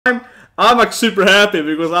I'm like super happy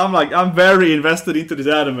because I'm very invested into this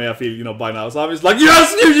anime. I feel, you know, by now. So I'm just like,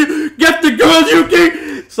 yes, you get the girl,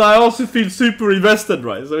 Yuki. So I also feel super invested,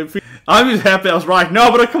 right? So I'm just happy I was right.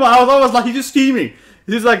 No, but come on, I was always like, he's just scheming.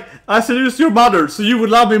 He's like, I seduced your mother, so you would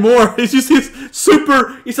love me more. It's just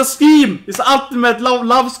it's a scheme. It's an ultimate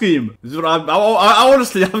love scheme. I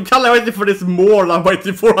honestly, I'm kind of waiting for this more than I'm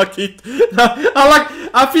waiting for Akito.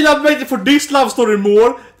 I feel I'm waiting for this love story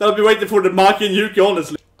more than I'll be waiting for the Machi and Yuki,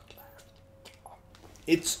 honestly.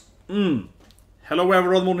 It's, hello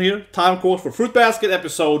everyone here. Time code for Fruit Basket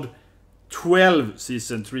episode 12,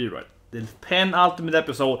 season 3, right? The penultimate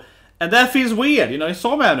episode. And that feels weird, you know, in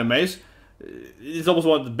some animes, it's almost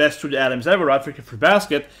one of the best 3D animes ever, right? Freaking Fruit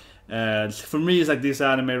Basket. For me, it's like this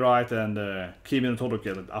anime, right? And Kimi no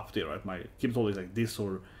Todoke up there, right? My Kimi no Todoke is like this,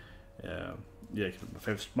 or yeah,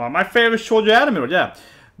 my favorite shoujo anime, right? Yeah.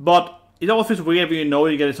 But it always feels weird when you know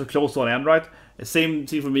you get it so close to an end, right? The same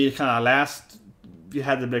thing for me, kind of last. You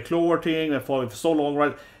had the Black Clover thing, and following for so long,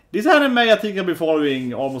 right? This anime, I think I'll be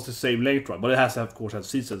following almost the same length, right? But it has, of course,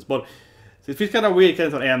 seasons. But it feels kind of weird, kind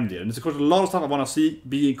of an end here. And there's, of course, a lot of stuff I want to see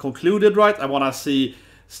being concluded, right? I want to see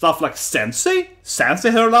stuff like Sensei,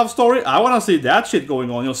 her love story. I want to see that shit going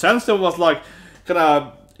on. You know, Sensei was like, kind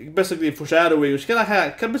of, basically foreshadowing, which kind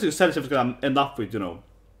of basically said she was going to end up with, you know.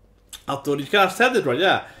 After you kind of said it, right?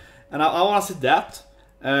 Yeah. And I want to see that.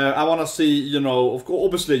 I want to see, you know, of course,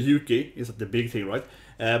 obviously Yuki is the big thing, right?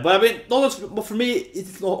 But I mean, but for me,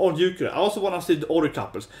 it's not on Yuki. I also want to see the other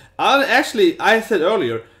couples. I said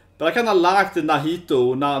earlier, but I kind of like the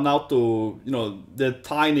Naoto, you know, the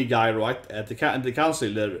tiny guy, right, at the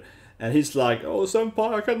council there. And he's like, oh,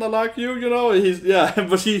 senpai, I kind of like you, you know.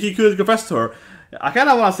 But he couldn't confess to her. I kind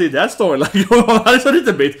of want to see that story, like, a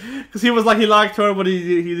little bit. Because he was like, he liked her, but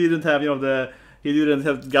he didn't have, you know, he didn't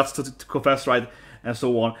have guts to confess, right? And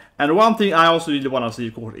so on. And one thing I also really want to see,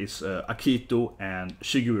 of course, is Akito and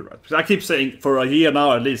Shigure. Right? Because I keep saying for a year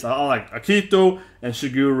now at least, I like Akito and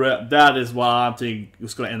Shigure. That is what I think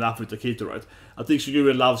is going to end up with Akito, right? I think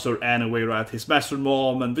Shigure loves her anyway, right? His master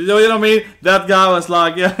mom, and you know what I mean? That guy was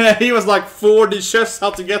like, he was like 40 chefs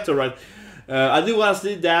how to get her, right? I do want to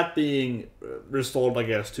see that being restored, I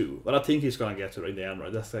guess, too. But I think he's going to get her in the end,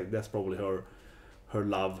 right? That's probably her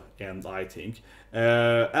love end, I think.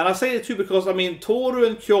 And I say it too because, I mean, Toru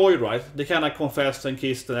and Kyoi, right, they kind of confessed and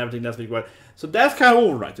kissed and everything that's big, right? So that's kind of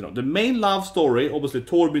over, right, you know. The main love story, obviously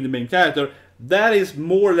Toru being the main character, that is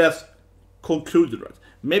more or less concluded, right?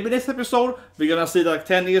 Maybe this episode, we're gonna see like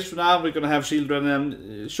 10 years from now, we're gonna have children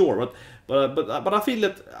and sure, but I feel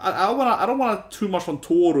that I don't want too much on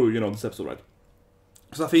Toru, you know, this episode, right?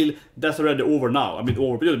 Because I feel that's already over now. I mean,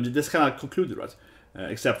 over, but this kind of concluded, right?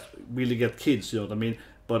 Except really get kids, you know what I mean?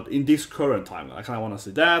 But in this current time, I kind of want to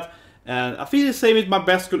see that. And I feel the same with my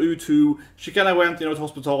best girl U2. She kind of went, you know, to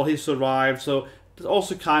hospital, he survived, so it's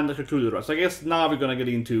also kind of concluded, right? So I guess now we're going to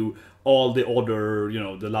get into all the other, you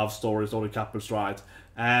know, the love stories, all the couples, right?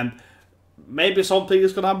 And maybe something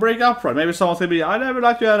is going to break up, right? Maybe someone's going to be, I never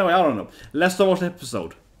liked you anyway, I don't know. Let's start watch the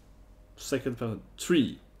episode. Second episode.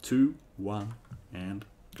 3, 2, 1, and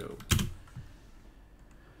go.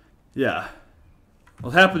 Yeah.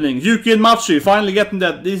 What's happening? Yuki and Machi finally getting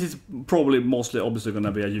that. This is probably mostly obviously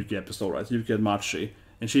gonna be a Yuki episode, right? Yuki and Machi,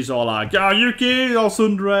 and she's all like, "Yeah, Yuki, all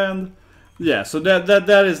Sundra," and yeah. So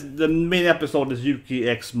that is the main episode is Yuki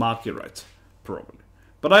x Machi, right? Probably.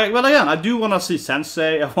 But again, I do wanna see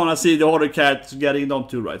Sensei. I wanna see the other cats getting done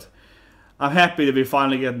too, right? I'm happy that we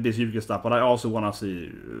finally get this Yuki stuff, but I also wanna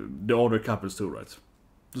see the other couples too, right?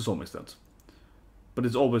 To some extent. But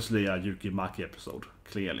it's obviously a Yuki Maki episode,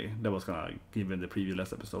 clearly. That was gonna give in the previous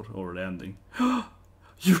last episode, or the ending.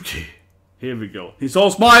 Yuki! Here we go. He's all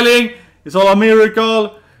smiling! It's all a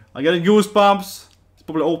miracle! I'm getting goosebumps. It's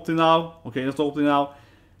probably opening now. Okay, it's opening now.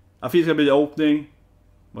 I feel it's gonna be the opening.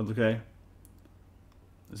 But okay.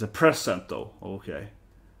 It's a present though. Okay.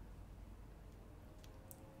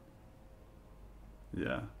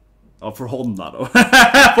 Yeah. Oh, for Honda though.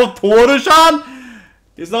 For Toru-chan!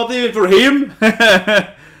 It's not even for him.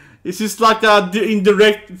 It's just like a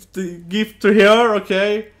indirect gift to her,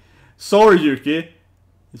 okay? Sorry, Yuki.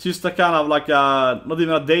 It's just a kind of like a, not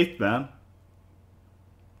even a date, man.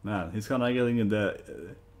 Man, he's kind of getting in the...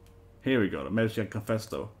 here we go. Maybe she can confess,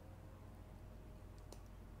 though.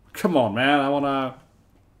 Come on, man. I wanna...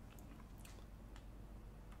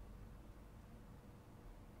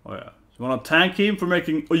 oh, yeah. You wanna thank him for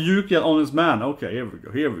making Yuki an honest man? Okay, here we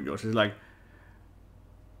go. Here we go. She's like...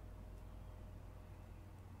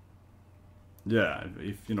 yeah,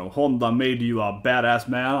 if you know Honda made you a badass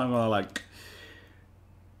man, I'm gonna like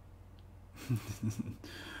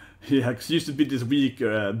Yeah, cause used to be this weak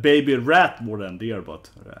baby rat more than deer, but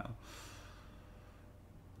yeah.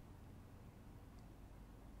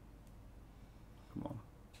 Come on.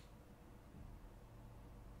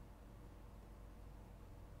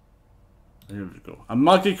 Here we go. A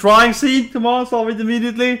monkey crying scene. Come on, solve it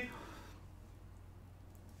immediately.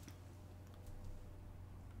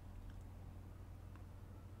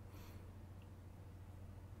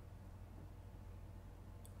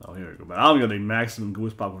 Oh, here we go. But I'm getting maximum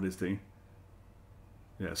goosebumps for this thing.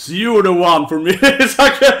 Yes, you're the one for me. It's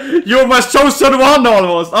like you're my chosen one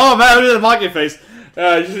almost. Oh man, look at the monkey face.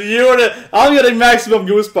 I'm getting maximum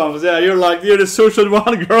goosebumps. Yeah, you're the chosen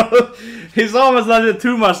one, girl. He's almost like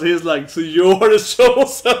too much. He's like, so you're the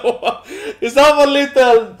chosen one. It's not a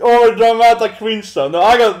little over dramatic cringe though. No,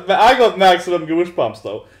 I got maximum goosebumps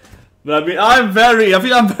though. But I mean, I'm very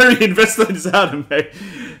invested in this anime.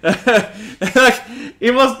 Like,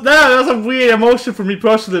 that was a weird emotion for me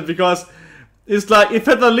personally, because it's like, it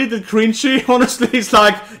felt a little cringy, honestly. It's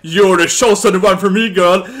like, you're the chosen one for me,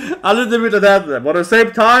 girl. A little bit of that, but at the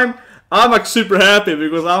same time, I'm like super happy,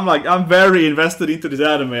 because I'm very invested into this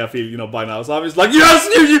anime, I feel, by now. So I'm just like, yes,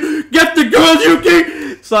 you get the girl,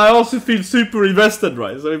 Yuki! So I also feel super invested,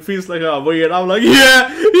 right? So it feels like weird. I'm like,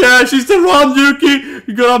 yeah, she's the one, Yuki!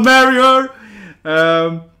 You're gonna marry her!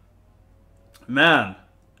 Man.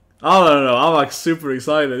 I don't know, I'm like super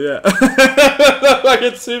excited, yeah. Like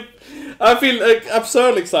it's super, I feel like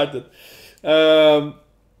absurdly excited. And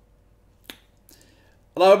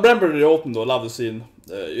I remember the opening though, I love the scene.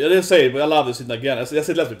 I didn't say it, but I love the scene again. I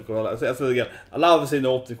said last week because I said it again. I love the scene, the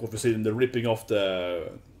opening quarter scene, the ripping off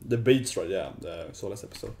the beats, right? Yeah, so last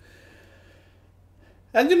episode.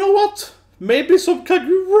 And you know what? Maybe some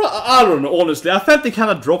Kagura. I don't know, honestly. I felt they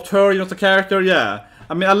kind of dropped her, the character, yeah.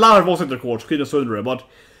 I mean, I love her voice actor coach, Kino Sundre, but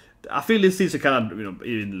I feel this season kind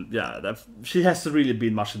of, she hasn't really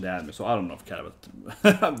been much in the anime, so I don't know if I care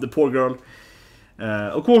about the poor girl.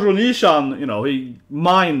 Of course, Onishan,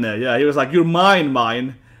 he was like, you're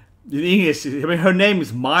mine. In English, I mean, her name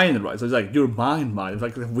is Mine, right? So it's like, you're mine. It's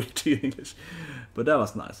like weird in English. But that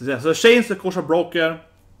was nice. Yeah, so chains, of course, are broken.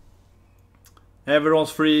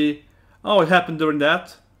 Everyone's free. Oh, it happened during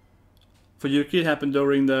that. For Yuki, it happened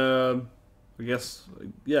during the... I guess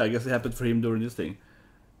it happened for him during this thing.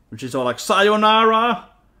 Which is all like, sayonara!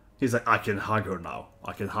 He's like, I can hug her now.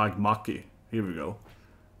 I can hug Machi. Here we go.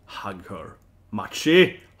 Hug her.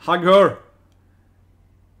 Machi! Hug her!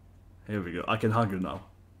 Here we go. I can hug her now.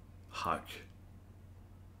 Hug.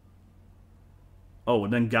 Oh,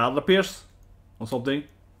 and then God appears? Or something?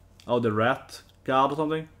 Oh, the rat God or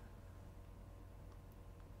something?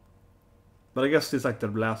 But I guess it's like the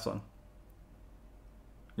last one.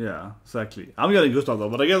 Yeah, exactly. I'm getting goosebumps though,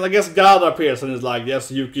 but I guess God appears and is like, yes,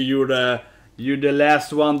 Yuki, you're the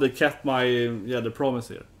last one that kept my the promise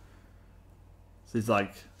here. So it's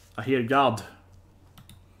like, I hear God.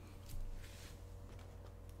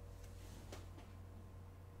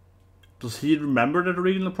 Does he remember the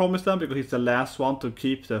original promise then? Because he's the last one to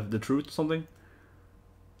keep the truth or something?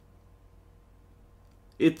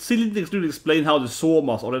 It still didn't really explain how the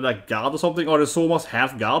Somas, are they like God or something? Or the Somas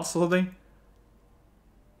half gods or something?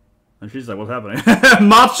 And she's like, what's happening?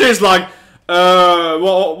 Machi is like,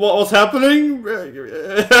 what's happening?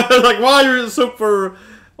 Like, why are you super...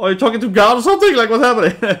 Are you talking to God or something? Like, what's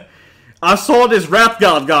happening? I saw this rat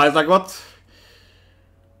god, guys. Like, what?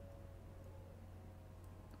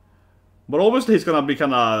 But obviously he's gonna be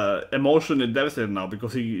kind of emotionally devastated now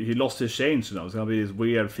because he lost his chains, It's gonna be this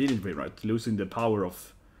weird feeling for him, right? Losing the power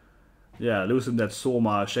of... Yeah, losing that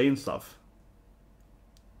Soma chain stuff.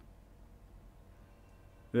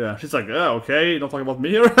 Yeah, she's like, yeah, okay, not talking about me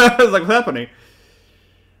here. It's like, what's happening?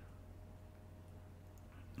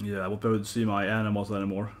 Yeah, I won't be able to see my animals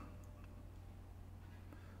anymore.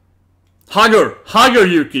 Hug her,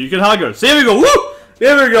 Yuki, you can hug her. See, here we go, woo!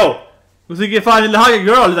 Here we go. Because he can finally hug a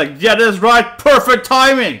girl. He's like, yeah, that's right, perfect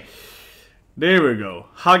timing. There we go,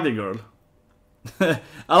 hug the girl.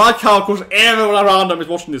 I like how, of course, everyone around them is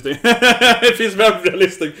watching this thing. It feels very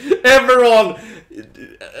realistic. Everyone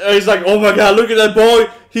is like, oh my god, look at that boy.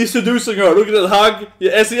 He's seducing her. Look at that hug.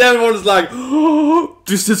 Yeah, I see everyone is like, oh,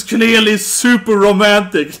 this is clearly super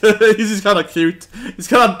romantic. This is kind of cute. It's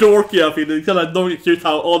kind of dorky, I feel. It's kind of cute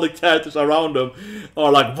how all the characters around them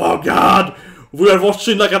are like, oh god, we are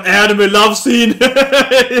watching like an anime love scene.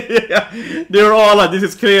 Yeah. They're all like, this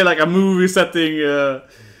is clearly like a movie setting.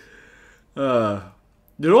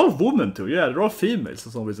 They're all women too, yeah, they're all females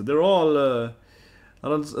for some reason. They're all, I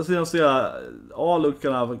don't see, all look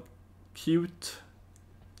kind of cute.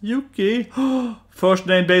 Yuki, first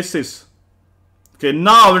name basis. Okay,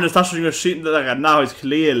 now when it's touching your shit, now it's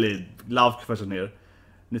clearly love question here.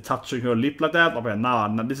 and he's touching her lip like that. Okay, nah,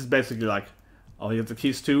 this is basically like, oh, he gets a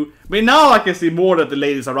kiss too. I mean, now I can see more that the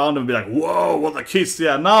ladies around him be like, whoa, what a kiss.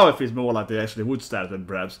 Yeah, now it feels more like they actually would stare at him,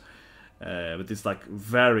 perhaps. But it's like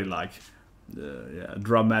very like, yeah,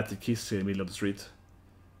 dramatic kiss in the middle of the street.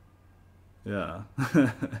 Yeah.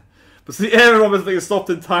 But see, everyone was like, stopped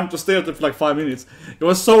in time to stare at it for like 5 minutes. It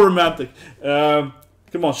was so romantic.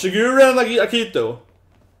 Come on, Shigure and Akito.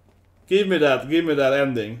 Give me that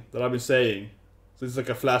ending that I've been saying. So it's like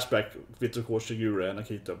a flashback with, of course, Shigure and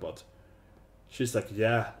Akito, but she's like,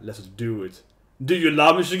 yeah, let's do it. Do you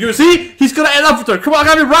love me, Shigure? See? He's gonna end up with her. Come on, I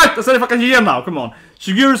got it right. I said if I can hear now. Come on.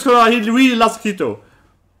 Shigure's gonna, he really loves Akito.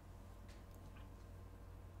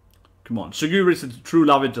 Come on. Shigure is a true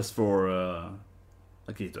love interest for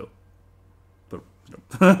Akito. But, you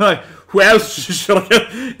know. Who else should I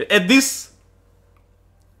get? At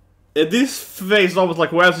this phase, almost like,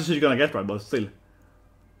 who else is she gonna get right? But still.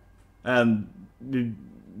 And,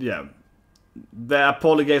 yeah. The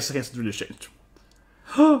Apollo gaze hasn't really changed.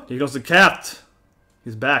 Here goes the cat.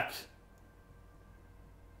 He's back.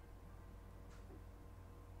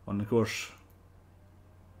 And of course,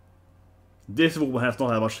 this woman has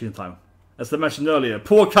not had much screen time. As I mentioned earlier,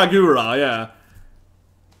 poor Kagura, yeah.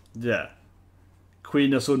 Yeah.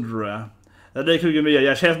 Queen of Sundra. They could give me,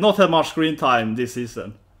 yeah, she has not had much screen time this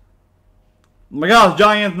season. Oh my god,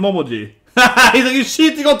 giant Momoji. He's like, he's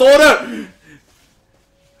cheating on Tore!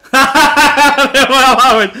 I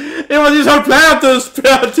love it. It was just her plan to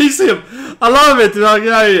tease him. I love it. Like,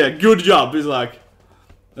 yeah, good job. He's like,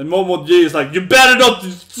 and Momoji is like, you better not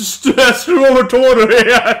screw over Tore.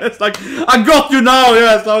 Yeah, it's like, I got you now.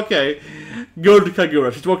 Yeah, it's okay. Good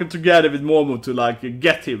Kagura. She's working together with Momo to like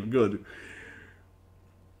get him. Good.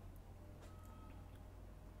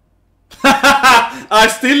 I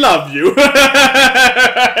still love you.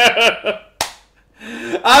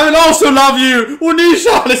 I will also love you.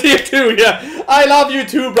 Unishan is here too, yeah. I love you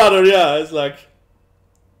too, brother, yeah. It's like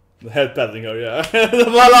head patting her, yeah.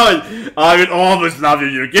 I love it. I will always love you,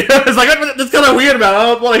 Yuki. It's like, that's kind of weird, man. I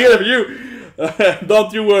don't want to hear it from you.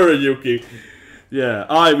 Don't you worry, Yuki. Yeah,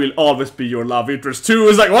 I will always be your love interest too.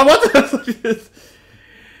 It's like, what?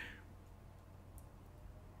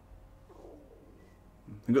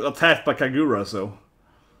 I got attacked by Kagura, so.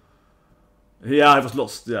 Yeah, I was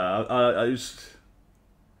lost. Yeah, I just.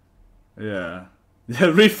 Yeah. Yeah,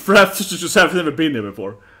 Riff Raps just have never been here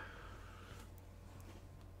before.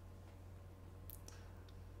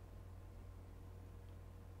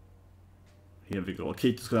 Here we go.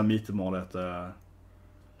 Akito's gonna meet them all at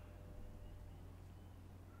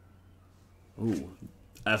ooh.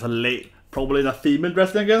 As a late, probably in a female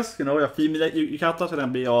dress, I guess. You know, a female Yukata, so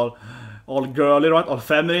then be all girly, right? All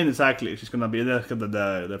feminine, exactly. She's gonna be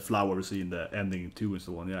the flower we see in the ending 2 and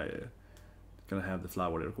so on. Yeah. Gonna have the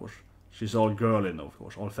flower there, of course. She's all girly now, of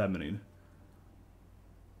course, all feminine.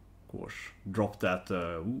 Of course. Drop that,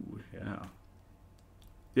 ooh, yeah.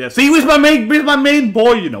 Yeah, see, where's my main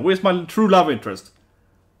boy, you know? Where's my true love interest?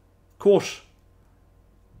 Of course.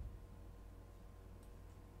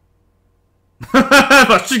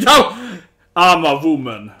 But she go! I'm a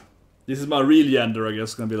woman. This is my real gender, I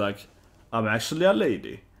guess. Gonna be like, I'm actually a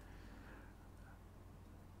lady.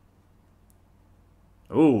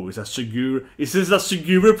 Oh, is that Shigure? Is this a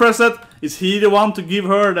Shigure present? Is he the one to give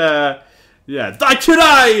her the... Yeah,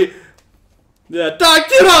 Daikirai! Yeah,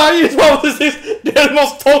 Daikirai is what this is! The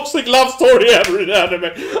most toxic love story ever in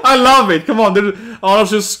anime. I love it, come on. Oh,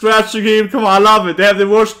 she's scratching him, come on, I love it. They have the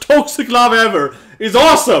worst toxic love ever. It's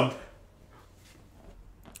awesome!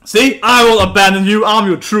 See, I will abandon you, I'm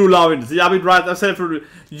your true love. See, I've been right, I've said it for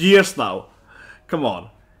years now. Come on.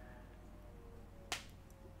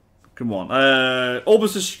 Come on.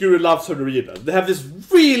 Obviously Shigure loves her to read it. They have this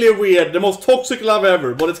really weird, the most toxic love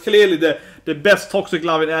ever, but it's clearly the best toxic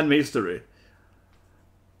love in anime history.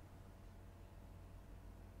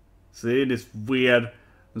 See, this weird,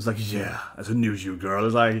 it's like, yeah, as a new you girl,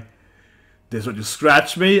 it's like, this when you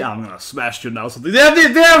scratch me, I'm gonna smash you now. So they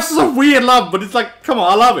have some weird love, but it's like, come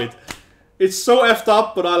on, I love it. It's so effed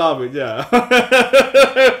up, but I love it, yeah.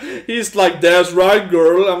 He's like, that's right,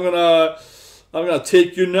 girl, I'm gonna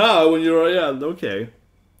take you now when you're, yeah, okay.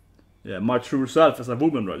 Yeah, my true self as a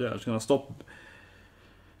woman, right? Yeah, she's gonna stop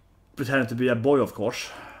pretending to be a boy, of course.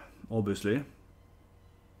 Obviously.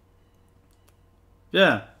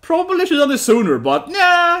 Yeah, probably should have done it sooner, but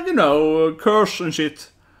yeah, you know, curse and shit.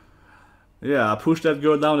 Yeah, I pushed that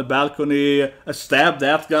girl down the balcony, I stabbed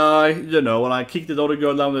that guy, you know, and I kicked the other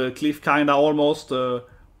girl down the cliff, kinda, almost.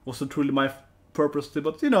 Wasn't truly my purpose,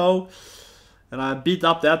 but you know. And I beat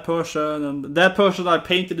up that person, and that person I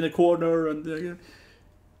painted in the corner, and...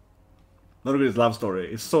 Not a good love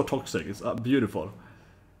story, it's so toxic, it's beautiful.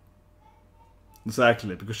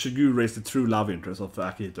 Exactly, because Shigure is the true love interest of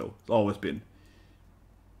Akito. It's always been.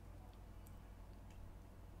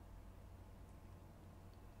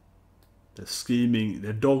 The scheming,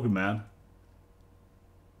 the dog man.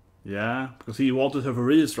 Yeah, because he wanted her for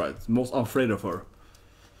real, right? Most afraid of her.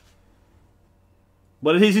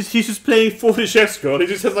 But he's just playing 40 chess, girl. He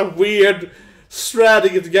just has a weird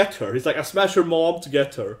strategy to get her. He's like, I smash her mom to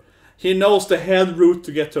get her. He knows the head route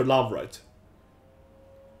to get her love, right?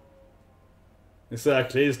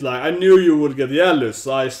 Exactly. He's like, I knew you would get jealous,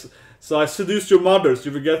 so I seduced your mother so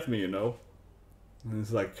you forget me, you know? And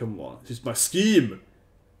he's like, come on, it's my scheme.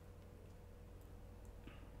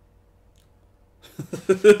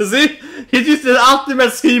 See? He's just an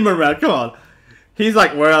ultimate schemer, man. Come on. He's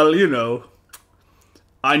like, well, you know,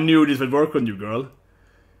 I knew this would work on you, girl.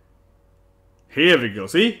 Here we go.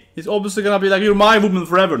 See? He's obviously gonna be like, you're my woman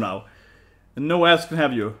forever now. And no one else can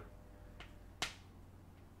have you.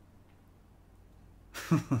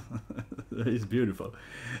 He's beautiful.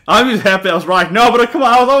 I'm just happy I was right. No, but come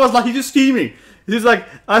on, I was always like, he's just scheming. He's like,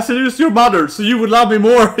 I seduced your mother so you would love me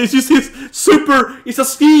more. It's just his super, it's a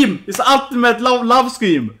scheme. It's the ultimate love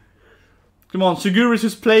scheme. Come on, Shigure is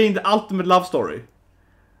just playing the ultimate love story.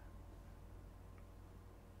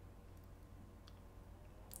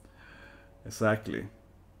 Exactly.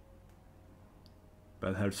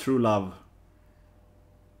 But her true love.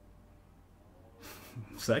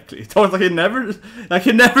 Exactly. He talks like he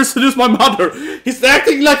never seduced my mother. He's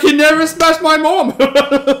acting like he never smashed my mom.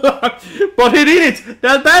 But he did it.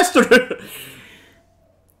 That bastard.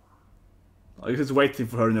 He's just waiting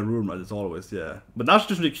for her in the room, right? As always, yeah. But now she's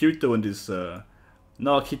just really cute though in this. Now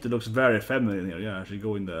Akito looks very feminine here. Yeah, she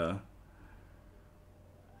go in the.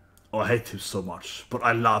 Oh, I hate him so much, but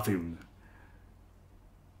I love him.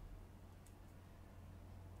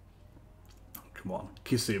 Come on,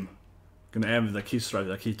 kiss him. Gonna end with a kiss right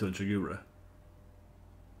with Akito and Shigure.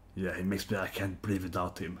 Yeah, he makes me, I can't breathe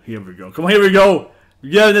without him. Here we go. Come on, here we go!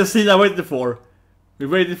 We get the scene I waited for. We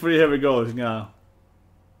waited for it, here we go.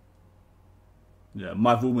 Yeah,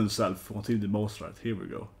 my woman self wanted the most, right? Here we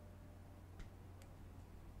go.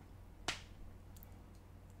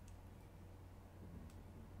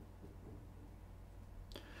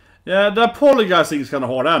 Yeah, the poly guy thing is kind of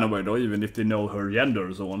hard anyway, though, even if they know her gender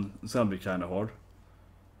and so on. It's gonna be kind of hard.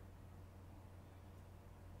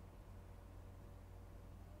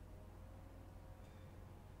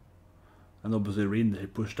 And obviously Rin, he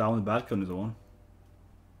pushed down the balcony and so on.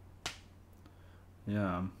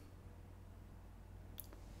 Yeah.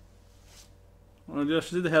 Well, yeah,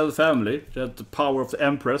 she did the head of the family. She had the power of the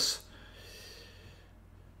Empress.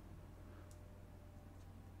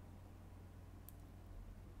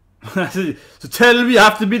 So tell me I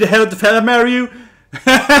have to be the head of the family to marry you?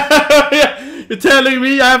 You're telling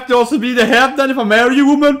me I have to also be the head then if I marry you,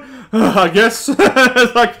 woman? I guess.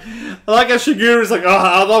 It's like a Shigure is like, oh,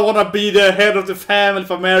 I don't want to be the head of the family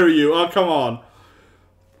if I marry you. Oh, come on.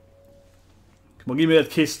 Come on, give me that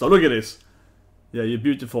kiss though. Look at this. Yeah, you're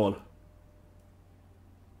beautiful.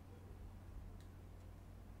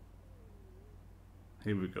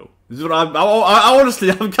 Here we go. This is what I honestly,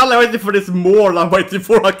 I'm kind of waiting for this more than I'm waiting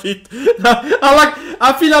for Akito.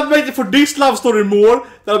 I feel I'm waiting for this love story more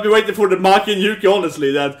than I'll be waiting for the Machi and Yuki,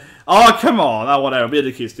 honestly. That, oh, come on, oh, whatever, be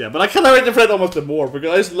the kiss, yeah. But I kind of waiting for that almost more, because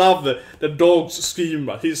I just love the dog's scheme,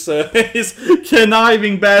 his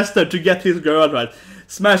conniving bastard to get his girl, right?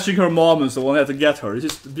 Smashing her mom and so on, had to get her. It's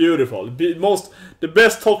just beautiful. The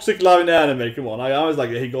best toxic love in the anime, come on. I was like,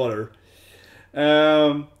 he got her.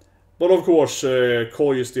 But of course,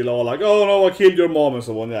 Koi is still all like, oh no, I killed your mom and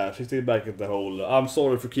so on. Yeah, she's still back at the whole, I'm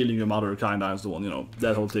sorry for killing your mother, kinda, and so on, you know.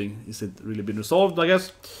 That whole thing isn't really been resolved, I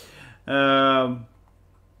guess. For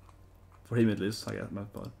him at least, I guess.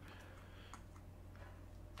 But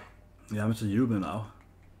yeah, I'm just a human now.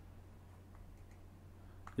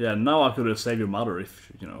 Yeah, now I could have saved your mother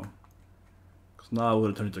if, you know. Because now I would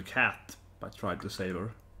have turned into a cat by trying to save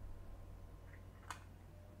her.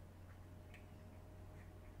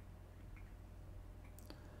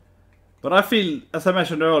 But I feel, as I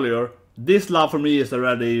mentioned earlier, this love for me is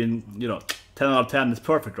already, you know, 10 out of 10 is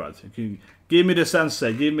perfect, right? You can give me the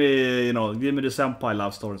sensei, give me, you know, give me the senpai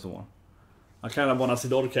love story and so on. I kind of want to see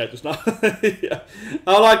the other characters now. Yeah.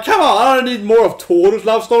 I'm like, come on, I don't need more of Toru's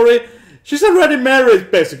love story. She's already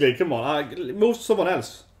married, basically. Come on, move to someone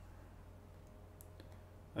else.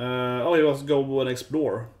 Oh, he wants to go and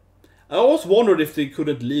explore. I always wondered if they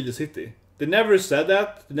couldn't leave the city. They never said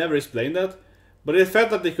that, they never explained that. But it felt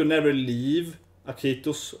that they could never leave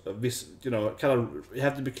Akito's, you know, kind of, you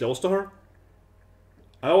have to be close to her.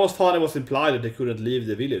 I always thought it was implied that they couldn't leave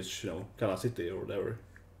the village, you know, kind of city or whatever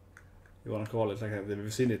you want to call it, like the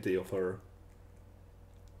vicinity of her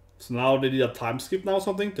So now they did a time skip now or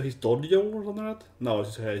something to his dojo or something like that? No,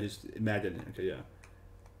 it's just imagining. Okay, yeah.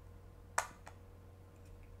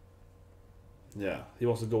 Yeah, he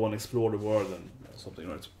wants to go and explore the world and something,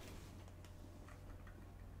 right?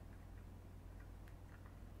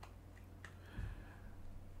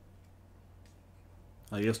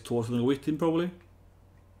 I guess Thor's gonna go with him probably.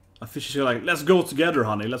 I think she's like, let's go together,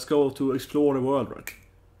 honey. Let's go to explore the world, right?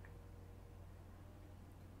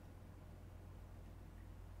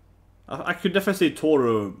 I could definitely see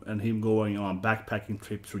Toro and him going on a backpacking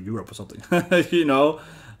trip through Europe or something. You know?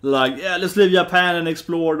 Like, yeah, let's leave Japan and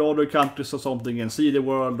explore the other countries or something and see the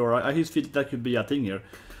world. Or I just feel that could be a thing here.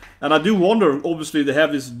 And I do wonder, obviously, they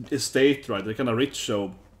have this estate, right? They're kind of rich,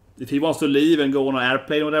 so if he wants to leave and go on an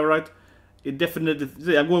airplane or whatever, right? It definitely...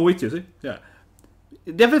 See, I'm going with you, see? Yeah.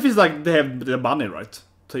 It definitely feels like they have the money, right?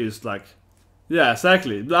 So just like... Yeah,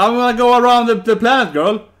 exactly. I'm gonna go around the planet,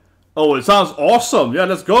 girl. Oh, it sounds awesome. Yeah,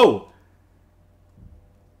 let's go.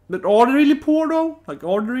 But are they really poor though? Like,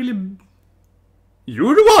 are they really?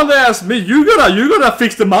 You're the one that asked me. You gotta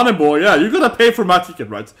fix the money, boy. Yeah, you gotta pay for my ticket,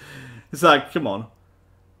 right? It's like, come on.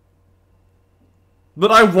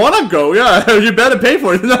 But I wanna go. Yeah, you better pay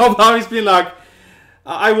for it. You know how he's been like.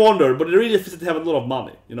 I wonder, but they really feel they have a lot of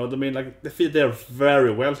money. You know what I mean? Like, they feel they're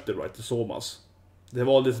very wealthy, right? The Somas. They have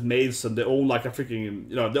all these maids and they own like a freaking,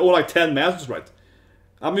 you know, they own like 10 masters, right?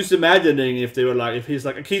 I'm just imagining if they were like, if he's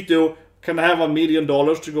like, Akito, can I have $1 million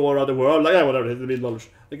to go around the world? Like, yeah, whatever, $1 million. Like,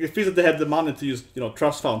 it feels that they have the money to use, you know,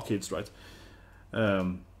 trust fund kids, right?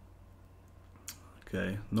 Okay,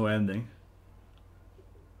 no ending.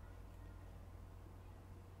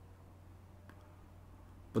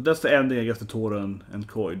 But that's the ending, I guess, to Toren and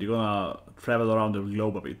Koi. They're gonna travel around the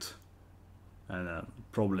globe a bit. And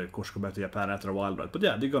probably, of course, go back to Japan after a while, right? But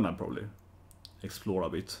yeah, they're gonna probably explore a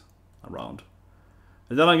bit around.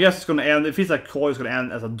 And then I guess it's gonna end, it feels like Koi is gonna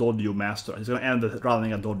end as a dojo master. He's gonna end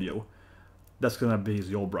running a dojo. That's gonna be his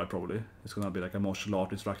job, right, probably. It's gonna be like a martial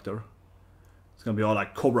art instructor. It's gonna be all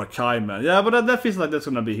like Cobra Kai, man. Yeah, but that feels like that's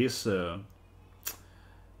gonna be his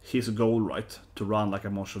goal, right? To run like a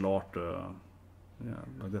martial art, yeah,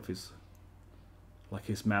 like that feels like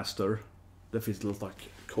his master. That feels like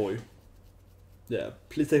Koi. Yeah,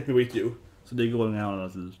 please take me with you. So they're going out on a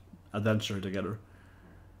little adventure together.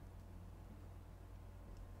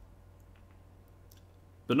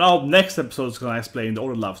 But now next episode is gonna explain the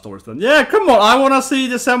other love stories then. Yeah, come on, I wanna see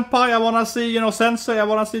the senpai, I wanna see, you know, sensei, I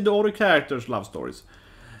wanna see the other characters' love stories.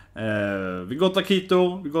 We got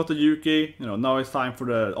Akito, we got the Yuki, you know, now it's time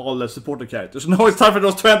for all the supporting characters. Now it's time for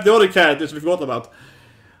those 20 other characters we forgot about.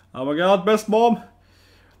 Oh my god, best mom.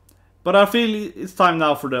 But I feel it's time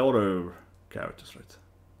now for the other characters, right?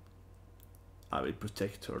 I will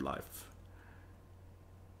protect her life.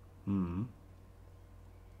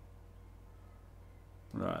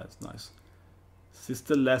 That's nice. Is this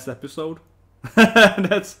the last episode?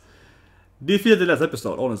 That's definitely the last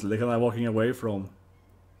episode, honestly. Like, I'm walking away from.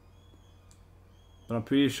 But I'm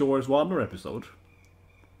pretty sure it's one more episode.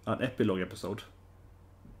 An epilogue episode.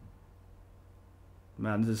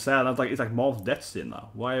 Man, this is sad. It's like mom's death scene now.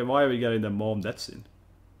 Why are we getting the mom death scene?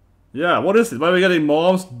 Yeah, what is it? Why are we getting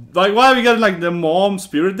mom's... Like, why are we getting like the mom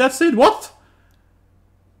spirit death scene? What?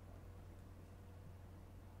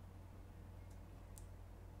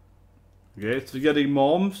 Okay, so we're getting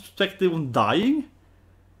mom's perspective on dying?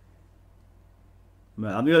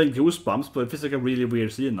 Man, I'm getting goosebumps, but it feels like a really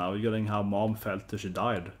weird scene now. You're getting how mom felt till she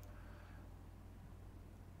died.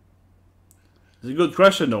 It's a good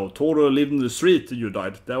question though. Toro lived in the street till you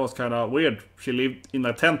died. That was kind of weird. She lived in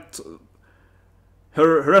a tent.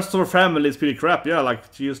 Her rest of her family is pretty crap. Yeah,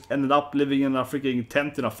 like she just ended up living in a freaking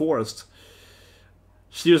tent in a forest.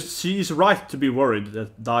 She's right to be worried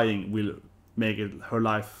that dying will make her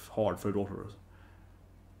life hard for her daughter.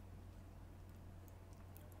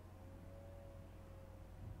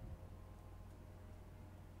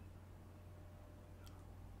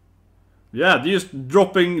 Yeah, they're just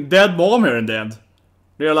dropping dead mom here in the end.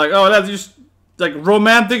 They're like, oh, that's just like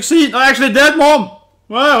romantic scene. Oh, actually, dead mom.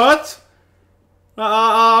 Well, what?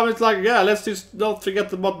 It's like, yeah, let's just not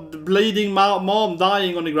forget about the bleeding mom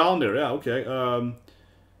dying on the ground there. Yeah, okay.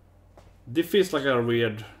 This feels like a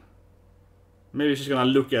weird. Maybe she's gonna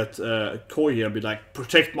look at Koi here and be like,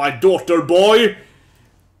 protect my daughter, boy!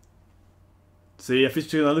 See, if she's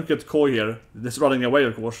gonna look at Koi here, that's running away,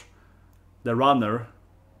 of course. The runner.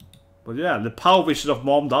 But yeah, the power vision of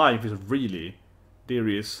mom dying is really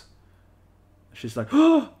serious. She's like,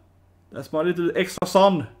 oh, that's my little extra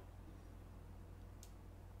son.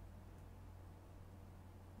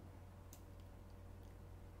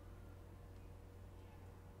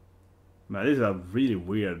 Man, this is a really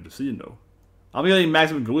weird scene though. I'm getting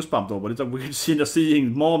maximum goosebumps though, but it's a weird scene of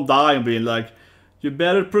seeing mom die and being like, you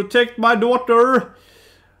better protect my daughter.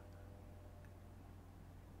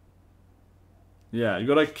 Yeah, you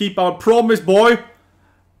gotta keep our promise, boy.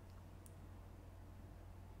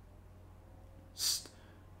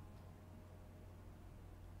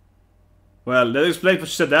 Well, let's explain what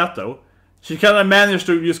she said that though. She kind of managed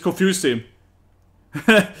to just confuse him.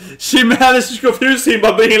 She managed to confuse him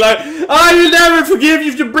by being like, I will never forgive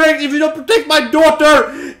you if you don't protect my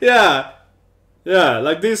daughter. Yeah. Yeah,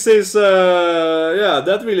 like this is, yeah,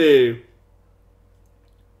 that really...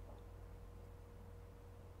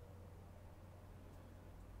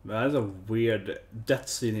 Man, that's a weird death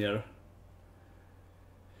scene here.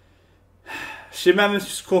 She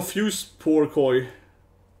managed to confuse poor Koi.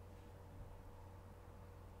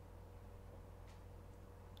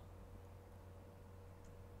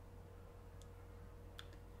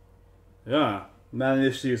 Yeah,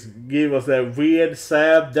 managed to give us a weird,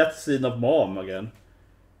 sad death scene of mom again.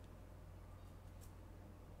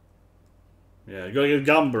 Yeah, you gotta get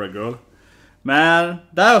Gumbra, girl. Man,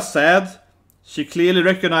 that was sad. She clearly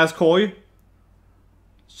recognized Koi.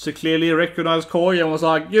 She clearly recognized Koi and was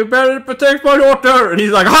like, you better protect my daughter! And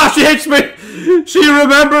he's like, ah, she hates me! She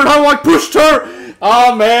remembered how I pushed her!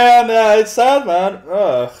 Oh man, yeah, it's sad, man.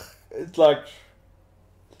 Ugh. It's like...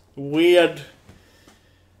 weird...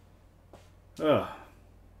 Ugh.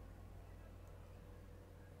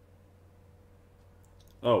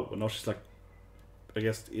 Oh, and now she's like, I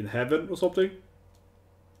guess in heaven or something?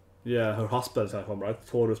 Yeah, her husband's at home, right?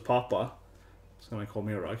 Toru's papa. It's gonna come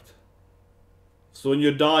here, right? So when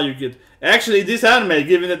you die, you get... Actually, this anime,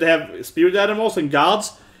 given that they have spirit animals and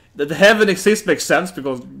gods, that heaven exists makes sense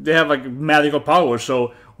because they have like magical powers.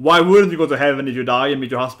 So why wouldn't you go to heaven if you die and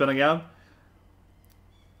meet your husband again?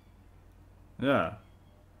 Yeah.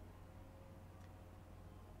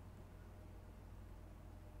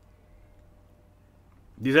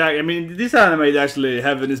 I mean, this anime actually,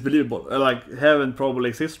 heaven is believable. Like, heaven probably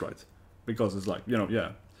exists, right? Because it's like, you know,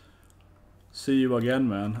 yeah. See you again,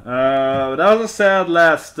 man. That was a sad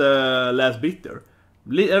last bit there.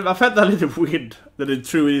 I felt a little weird that they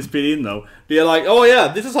threw this bit in, though. They're like, oh yeah,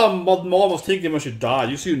 this is how mom was thinking when she died.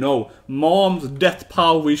 Just so you know, mom's death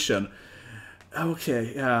power vision.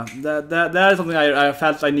 Okay, yeah. That is something I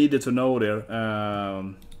felt I needed to know there.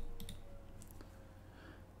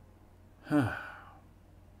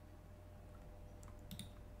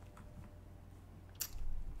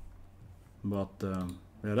 But,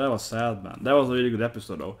 yeah, that was sad, man. That was a really good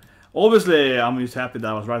episode, though. Obviously, I'm just happy that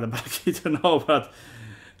I was right about Akito now, but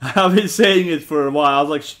I've been saying it for a while. I was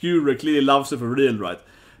like, Shigure clearly loves it for real, right?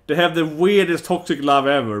 They have the weirdest toxic love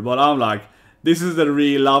ever, but I'm like, this is the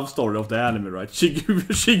real love story of the anime, right?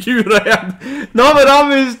 Shigure. No, but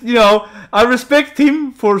I'm, you know, I respect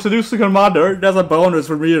him for seducing her mother. That's a bonus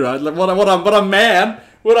for me, right? Like, what a man.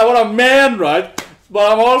 What a man, right?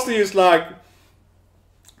 But I'm also just like,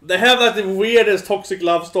 they have like the weirdest toxic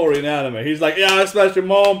love story in anime. He's like, yeah, I smashed your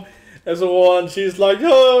mom, and so on. She's like,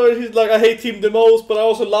 oh, he's like, I hate him the most, but I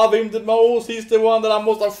also love him the most. He's the one that I'm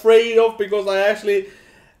most afraid of because I actually...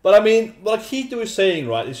 But I mean, what Akito is saying,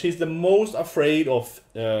 right, is she's the most afraid of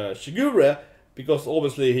Shigure because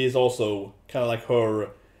obviously he's also kind of like her,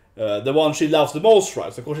 the one she loves the most,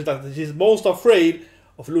 right? So of course she's most afraid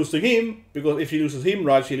of losing him because if she loses him,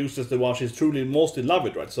 right, she loses the one she's truly most in love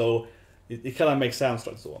with, right? So it kind of makes sense,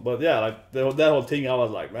 right? So on. But yeah, like that whole thing, I was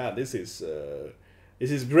like, man, this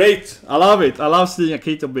is great. I love it. I love seeing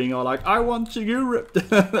Akito being all like, I want Shigure.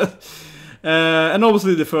 And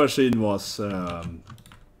obviously the first scene was.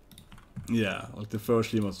 Yeah, like the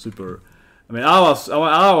first scene was super. I mean, I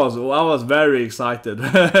was very excited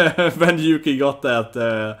when Yuki got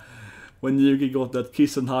that. When Yuki got that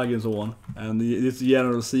kiss and hug and so on, and this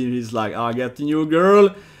general scene, he's like, "I get the new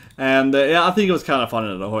girl," and yeah, I think it was kind of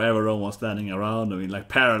funny though. How everyone was standing around him, like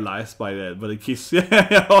paralyzed by the kiss.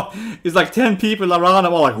 It's like 10 people around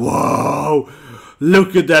him, all like, "Whoa,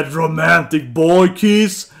 look at that romantic boy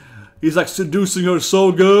kiss." He's like seducing her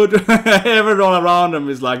so good. Everyone around him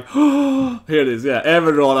is like, oh, here it is, yeah.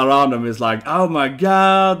 Everyone around him is like, oh my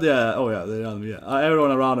god, yeah. Oh yeah, everyone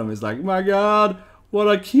around him is like, my god, what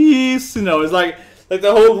a kiss, you know. It's like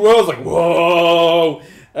the whole world's like, whoa.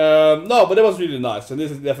 No, but it was really nice, and this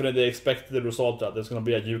is definitely expected result that there's gonna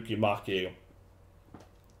be a Yuki Machi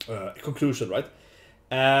conclusion, right?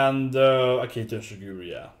 And Akito and Shigure,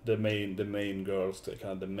 yeah, the main girls,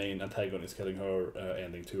 the main antagonist, getting her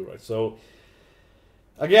ending too, right? So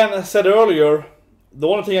again, as I said earlier, the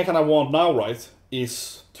only thing I kind of want now, right,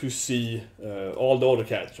 is to see all the other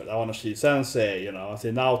characters. Right? I want to see Sensei, you know, I want to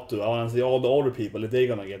see Naoto, I want to see all the other people, if they're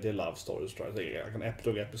gonna get their love stories, right? Like an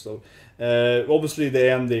epilogue episode. Obviously,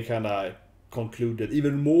 the end they kind of concluded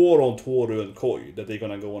even more on Toru and Koi, that they're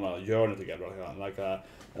gonna go on a journey together, like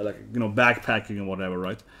you know, backpacking and whatever,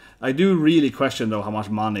 right? I do really question though how much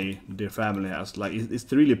money their family has. Like,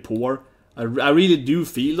 it's really poor. I really do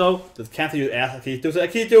feel though that Kanto asked Akito, so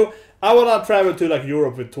Akito, I wanna travel to like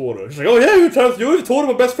Europe with Toru. She's like, oh yeah, you travel to Europe with Toru,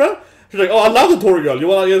 my best friend. She's like, oh, I love the Toru girl. You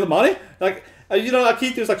wanna get the money? Like, you know,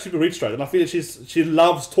 Akito is like super rich, right? And I feel she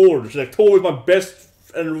loves Toru. She's like, Toru is my best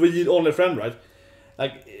and really only friend, right?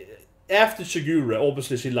 Like, after Shigure,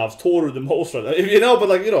 obviously she loves Toru the most, right? You know, but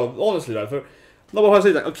like, you know, honestly, right? No, but I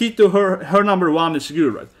say that Akito, her number one is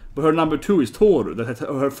Shigure, right? But her number two is Toru. That's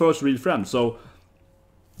her first real friend. So,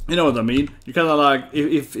 you know what I mean? You kind of like,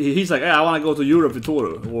 if he's like, hey, I want to go to Europe with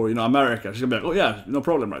Toru, or, you know, America, she's gonna be like, oh yeah, no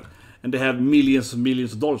problem, right? And they have millions and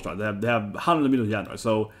millions of dollars, right? They have hundreds of millions yen, right?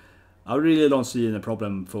 So I really don't see any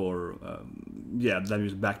problem for,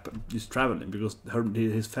 them just traveling, because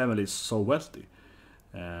his family is so wealthy.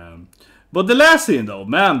 But the last scene though,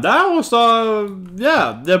 man, that was the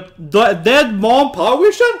dead mom power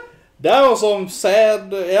vision. That was some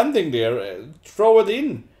sad ending there. Throw it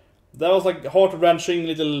in. That was like heart-wrenching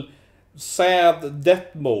little sad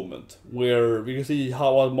death moment where we can see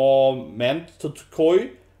how our mom meant to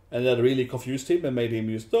Koi, and that really confused him and made him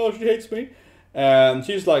use, oh, she hates me. And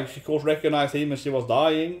she's like, she of course recognized him and she was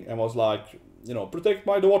dying and was like, you know, protect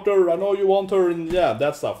my daughter, I know you want her, and yeah,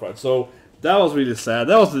 that stuff, right? So that was really sad.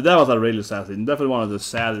 That was a really sad scene. Definitely one of the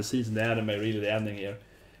saddest scenes in the anime, really, the ending here.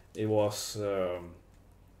 It was,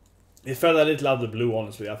 it felt a little out of the blue,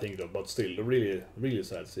 honestly, I think, though, but still, a really, really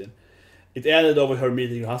sad scene. It ended over her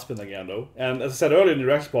meeting her husband again, though. And as I said earlier in the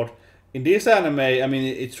reaction part, in this anime, I mean,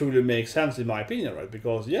 it truly makes sense, in my opinion, right?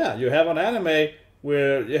 Because, yeah, you have an anime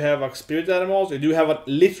where you have like spirit animals, you do have a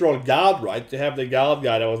literal god, right? You have the god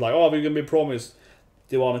guy that was like, oh, we're gonna be promised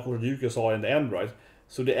the one of course Yuki saw in the end, right?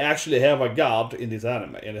 So they actually have a god in this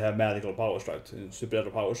anime, and they have magical powers, right?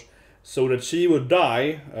 Supernatural powers. So that she would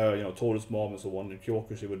die, you know, Toru's mom is the one,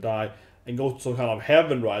 Kyoku, she would die, and go to some kind of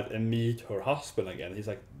heaven, right? And meet her husband again. He's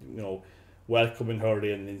like, you know, welcoming her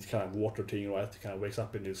in this kind of water thing, right? Kind of wakes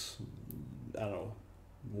up in this, I don't know,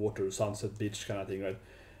 water, sunset, beach kind of thing, right?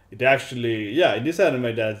 It actually, yeah, in this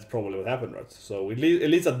anime, that's probably what happened, right? So at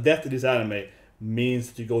least a death in this anime means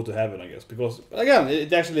that you go to heaven, I guess. Because, again,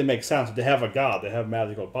 it actually makes sense. They have a god, they have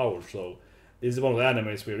magical powers. So this is one of the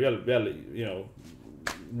animes where really, you know,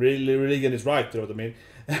 really religion is right, you know what I mean?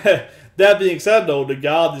 That being said, though, the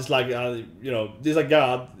god is like, you know, there's a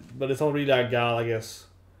god, but it's not really a god, I guess,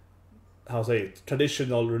 how to say it,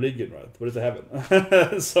 traditional religion, right? But it's a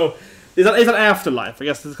heaven. So it's an afterlife. I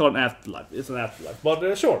guess it's called an afterlife. It's an afterlife.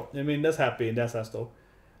 But sure, I mean, that's happy in that sense, though.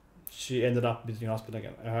 She ended up meeting her husband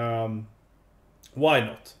again. Why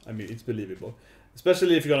not? I mean, it's believable.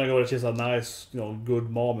 Especially if you're gonna go that she's a nice, you know, good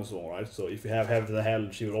mom and so on, right? So if you have heaven and hell,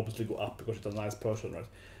 she will obviously go up because she's a nice person, right?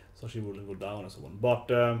 So she wouldn't go down and so on. But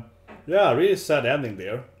yeah, really sad ending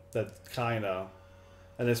there. That kinda,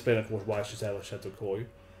 and explain of course why she's had a Shadow Koi.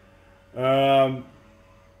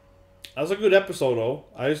 That's a good episode though.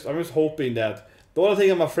 I'm just hoping that the only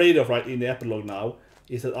thing I'm afraid of right in the epilogue now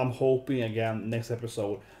is that I'm hoping again next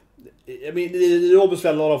episode. I mean, there's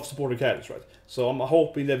obviously a lot of supporting characters, right? So I'm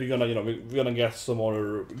hoping that we're gonna get some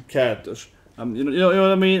other characters. You know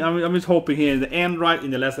what I mean? I'm just hoping here in the end, right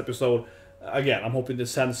in the last episode. Again, I'm hoping the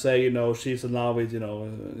sensei, you know, she's in love with, you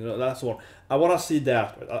know, that's one. I want to see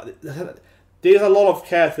that. Right? There's a lot of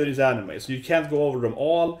characters in this anime, so you can't go over them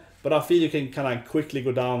all. But I feel you can kind of quickly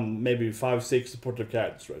go down maybe 5-6 supportive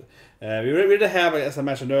characters, right? We really have, as I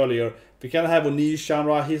mentioned earlier, we kind of have a niche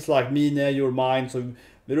genre. He's like me, your mind, so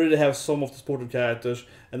we really have some of the supportive characters,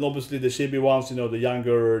 and obviously the chibi ones, you know, the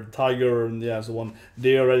younger Tiger and yeah, so on.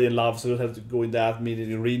 They're already in love, so we don't have to go in that.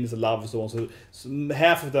 Meaning Irene is in love and so on. So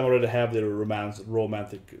half of them already have their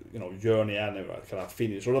romantic, you know, journey anyway, right? Kind of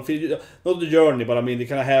finish, or not the journey, but I mean they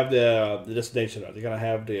kind of have the destination, right? They kind of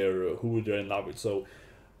have their who they're in love with. So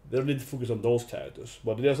they don't need to focus on those characters,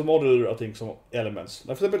 but there's some other, I think, some elements.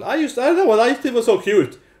 Like for example, I don't know, I think it was so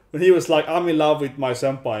cute when he was like, I'm in love with my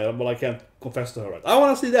senpai, but I can't confess to her. Right? I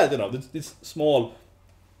want to see that, you know, these small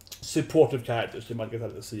supportive characters you might get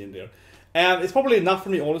to see in there. And it's probably enough for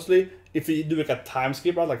me, honestly, if we do like a time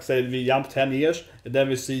skip, right? Like say we jump 10 years, and then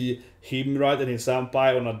we see him, right, and his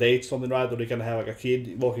senpai on a date, something, right, or they can have like a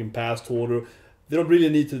kid walking past Toru. They don't really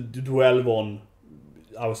need to dwell on,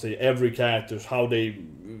 I would say, every character, how they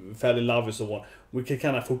fell in love and so on. we can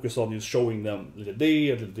kind of focus on just showing them little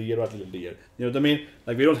there, right, little there. You know what I mean?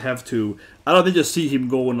 Like we don't have to. I don't think just see him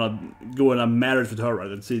go on a marriage with her, right,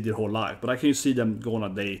 and see their whole life. But I can see them go on a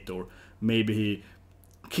date, or maybe he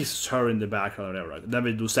kisses her in the background or whatever, right? And then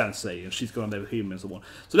we do sensei, and she's gonna date with him and so on.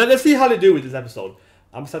 So let's see how they do with this episode.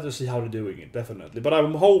 I'm excited to see how they're doing it, definitely. But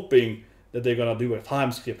I'm hoping that they're gonna do a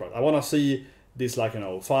time skip, right? I wanna see this, like,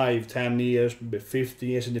 5, 10 years, maybe 50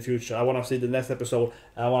 years in the future. I want to see the next episode.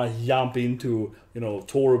 I want to jump into,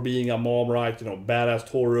 Toru being a mom, right? Badass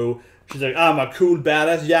Toru. She's like, I'm a cool,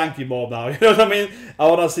 badass Yankee mom now. You know what I mean? I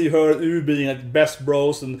want to see her being like best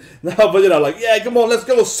bros. And now, but like, yeah, come on, let's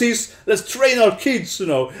go, sis. Let's train our kids,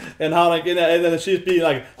 And how, like, and then she's being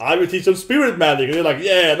like, I will teach them spirit magic. And they're like,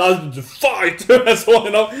 yeah, now to fight. And so,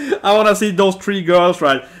 I want to see those 3 girls,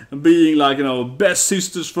 right? Being like, best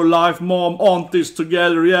sisters for life, mom, aunties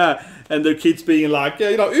together, yeah. And their kids being like,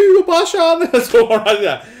 yeah, Bashan. And so, right,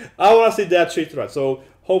 yeah. I want to see that shit, right? So,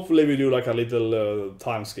 hopefully we do like a little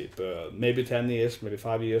time skip, maybe 10 years, maybe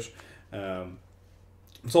 5 years,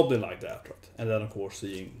 something like that, right? And then of course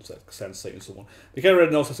seeing sensei and so on. We can't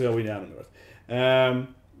really know what's going to win the anime, right?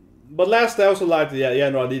 But last I also liked the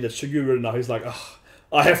idea that Shigure now, he's like,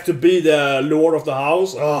 I have to be the lord of the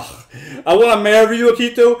house. I want to marry you,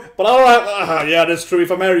 Akito, but I don't have, yeah, that's true.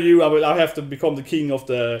 If I marry you, I have to become the king of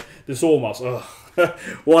the Somas.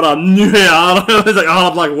 What a yeah, it's like, I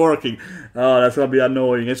don't like working. Oh, that's gonna be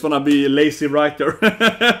annoying. It's gonna be a lazy writer.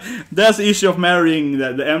 That's the issue of marrying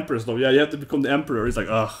the empress, though. Yeah, you have to become the emperor. It's like,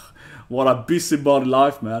 what a busybody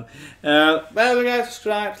life, man. Well, guys,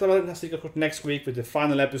 subscribe. Let's see you next week with the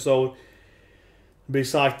final episode. Be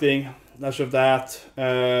exciting. Not sure of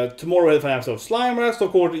that. Tomorrow we'll have an episode of Slime Rest.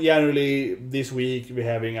 Of course, generally this week we're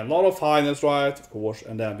having a lot of finals, right? Of course,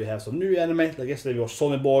 and then we have some new anime. Like yesterday we watched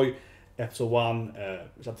Sonny Boy. Episode 1,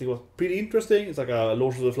 which I think was pretty interesting. It's like a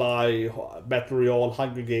Lord of the Fly, Battle Royale,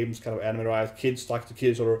 Hunger Games kind of anime, right? Kids like the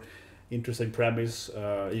kids, or interesting premise,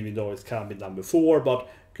 even though it's kind of been done before, but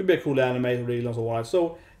could be a cool anime, really, and so on.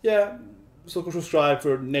 So, yeah, so subscribe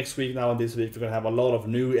for next week now and this week. We're going to have a lot of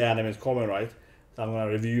new animes coming, right? So I'm going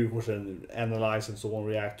to review, and analyze, and so on,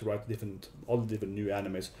 react to, right, all the different new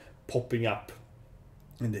animes popping up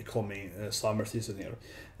in the coming summer season here.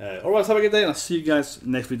 Alright, have a good day, and I'll see you guys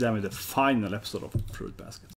next week then with the final episode of Fruit Basket.